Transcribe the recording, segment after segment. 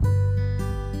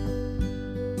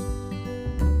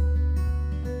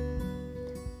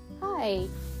Hi,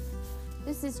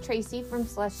 this is Tracy from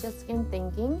Celestial Skin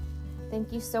Thinking.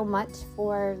 Thank you so much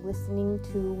for listening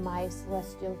to my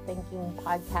Celestial Thinking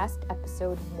podcast,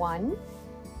 episode 1.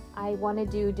 I want to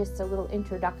do just a little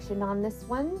introduction on this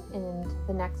one. In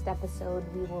the next episode,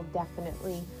 we will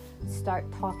definitely start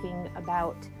talking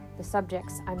about the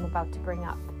subjects I'm about to bring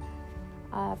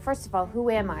up. First of all,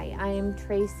 who am I? I am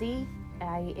Tracy.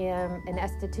 I am an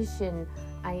esthetician.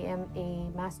 I am a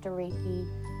Master Reiki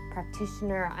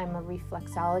practitioner. I'm a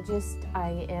reflexologist.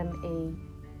 I am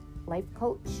a life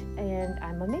coach, and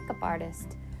I'm a makeup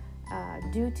artist.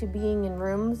 Due to being in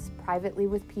rooms privately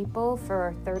with people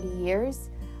for 30 years,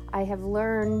 I have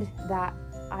learned that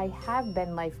I have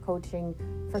been life coaching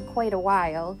for quite a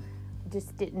while.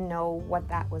 Just didn't know what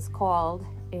that was called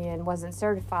and wasn't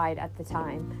certified at the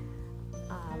time.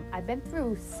 I've been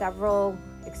through several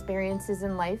experiences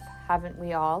in life, haven't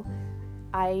we all?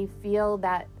 I feel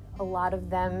that a lot of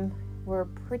them were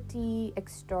pretty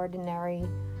extraordinary,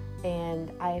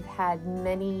 and I've had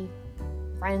many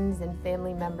friends and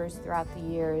family members throughout the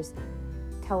years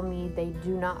tell me they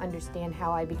do not understand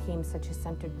how I became such a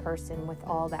centered person with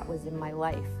all that was in my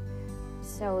life.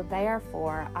 So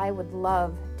therefore, I would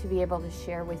love to be able to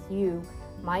share with you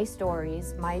my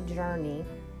stories, my journey,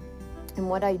 and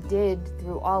what I did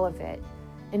through all of it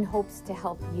in hopes to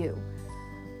help you.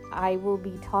 I will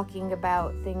be talking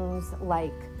about things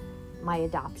like my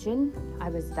adoption. I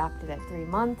was adopted at 3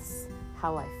 months,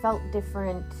 how I felt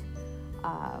different,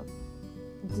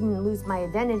 didn't lose my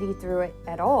identity through it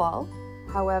at all.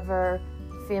 However,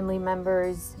 family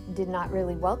members did not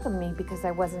really welcome me because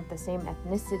I wasn't the same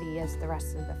ethnicity as the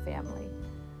rest of the family.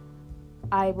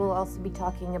 I will also be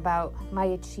talking about my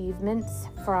achievements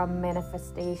from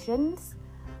manifestations,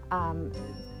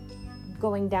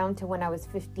 going down to when I was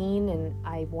 15 and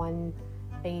I won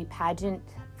a pageant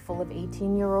full of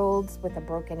 18-year-olds with a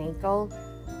broken ankle.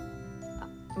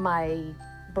 My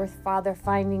birth father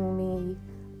finding me,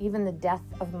 even the death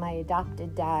of my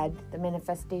adopted dad, the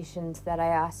manifestations that I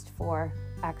asked for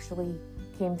actually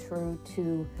came true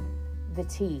to the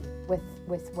T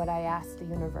with what I asked the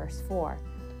universe for.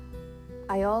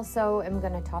 I also am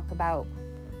going to talk about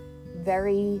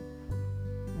very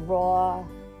raw,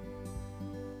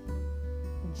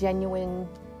 genuine,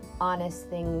 honest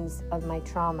things of my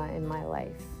trauma in my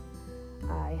life.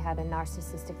 I had a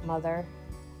narcissistic mother.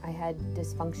 I had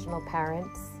dysfunctional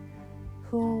parents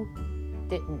who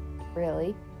didn't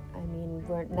really. I mean,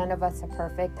 none of us are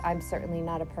perfect. I'm certainly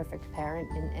not a perfect parent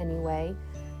in any way.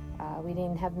 We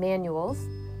didn't have manuals.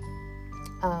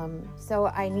 So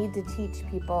I need to teach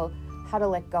people how to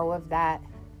let go of that,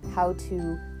 how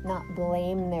to not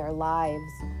blame their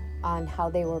lives on how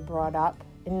they were brought up,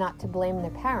 and not to blame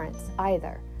their parents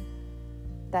either.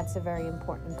 That's a very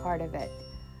important part of it.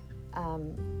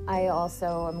 I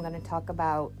also am going to talk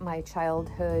about my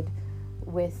childhood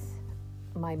with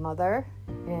my mother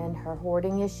and her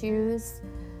hoarding issues,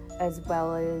 as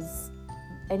well as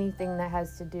anything that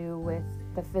has to do with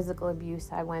the physical abuse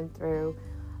I went through,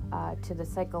 to the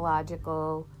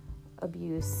psychological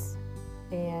abuse.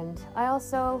 And I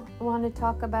also want to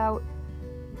talk about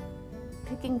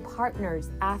picking partners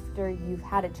after you've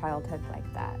had a childhood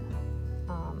like that.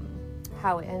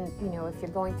 If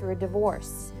you're going through a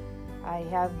divorce, I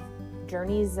have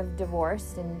journeys of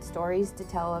divorce and stories to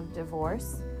tell of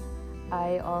divorce.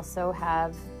 I also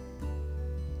have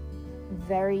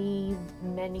very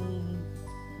many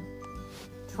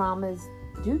traumas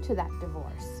due to that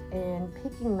divorce and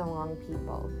picking the wrong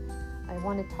people. I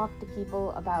want to talk to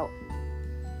people about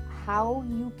how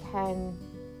you can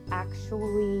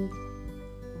actually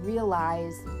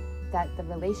realize that the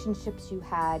relationships you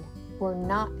had were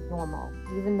not normal,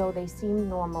 even though they seemed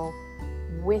normal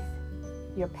with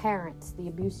your parents, the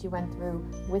abuse you went through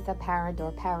with a parent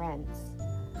or parents,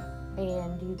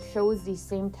 and you chose these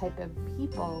same type of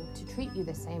people to treat you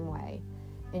the same way,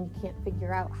 and you can't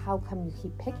figure out how come you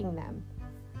keep picking them.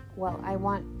 Well, I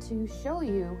want to show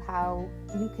you how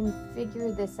you can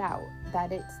figure this out,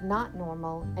 that it's not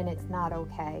normal and it's not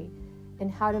okay,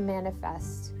 and how to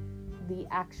manifest the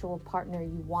actual partner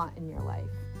you want in your life.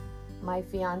 My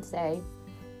fiance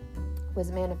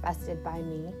was manifested by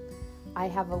me. I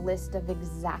have a list of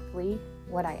exactly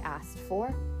what I asked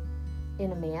for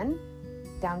in a man,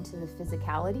 down to the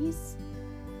physicalities,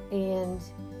 and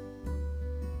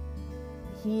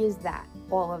he is that,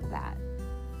 all of that.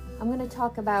 I'm going to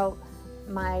talk about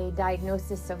my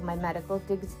diagnosis of my medical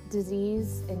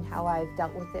disease and how I've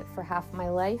dealt with it for half my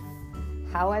life,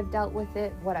 how I've dealt with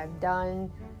it, what I've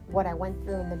done, what I went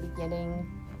through in the beginning.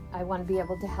 I want to be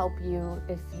able to help you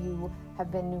if you have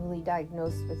been newly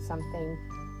diagnosed with something,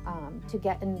 to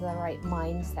get in the right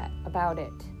mindset about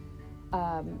it.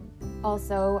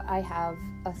 Also, I have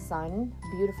a son,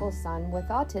 beautiful son with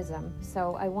autism.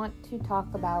 So I want to talk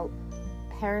about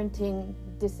parenting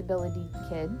disability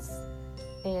kids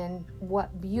and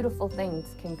what beautiful things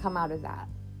can come out of that.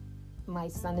 My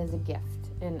son is a gift,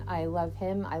 and I love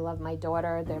him. I love my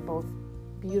daughter. They're both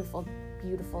beautiful,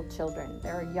 beautiful children.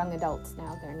 They're young adults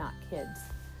now. They're not kids.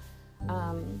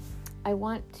 I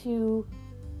want to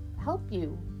help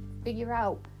you figure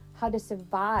out how to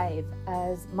survive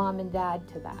as mom and dad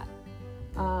to that.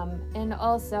 And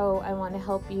also, I want to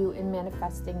help you in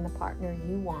manifesting the partner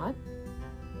you want.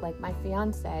 Like my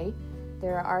fiance,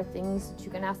 there are things that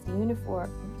you can ask the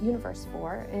universe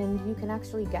for, and you can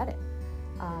actually get it.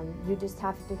 You just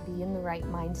have to be in the right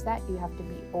mindset. You have to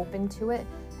be open to it,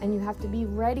 and you have to be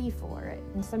ready for it.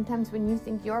 And sometimes when you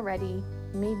think you're ready,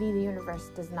 maybe the universe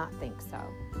does not think so.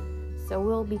 So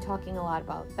we'll be talking a lot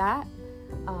about that.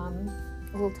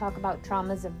 We'll talk about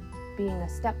traumas of being a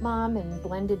stepmom and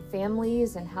blended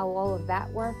families and how all of that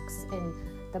works, and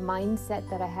the mindset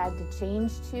that I had to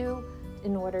change to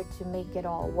in order to make it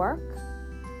all work.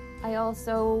 I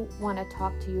also want to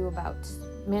talk to you about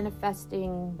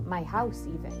manifesting my house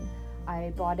even.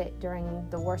 I bought it during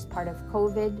the worst part of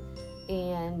COVID,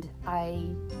 and I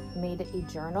made a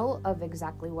journal of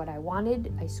exactly what I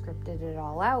wanted. I scripted it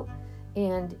all out,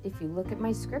 and if you look at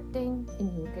my scripting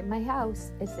and you look at my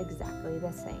house, it's exactly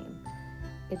the same.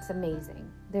 It's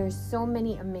amazing. There's so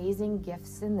many amazing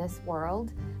gifts in this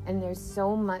world, and there's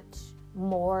so much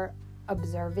more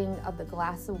observing of the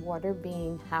glass of water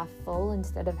being half full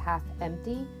instead of half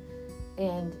empty.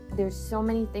 And there's so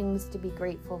many things to be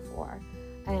grateful for.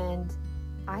 And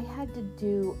I had to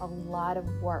do a lot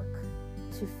of work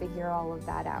to figure all of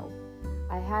that out.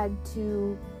 I had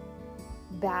to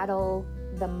battle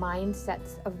the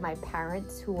mindsets of my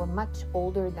parents, who were much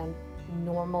older than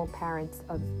normal parents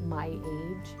of my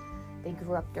age. They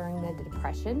grew up during the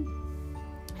Depression.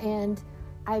 And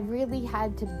I really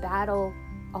had to battle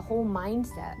a whole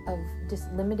mindset of just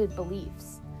limited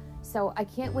beliefs. So I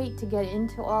can't wait to get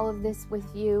into all of this with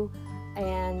you,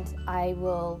 and I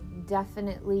will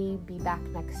definitely be back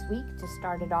next week to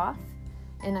start it off,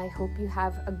 and I hope you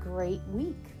have a great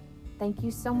week. Thank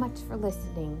you so much for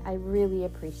listening. I really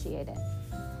appreciate it.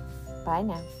 Bye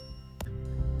now.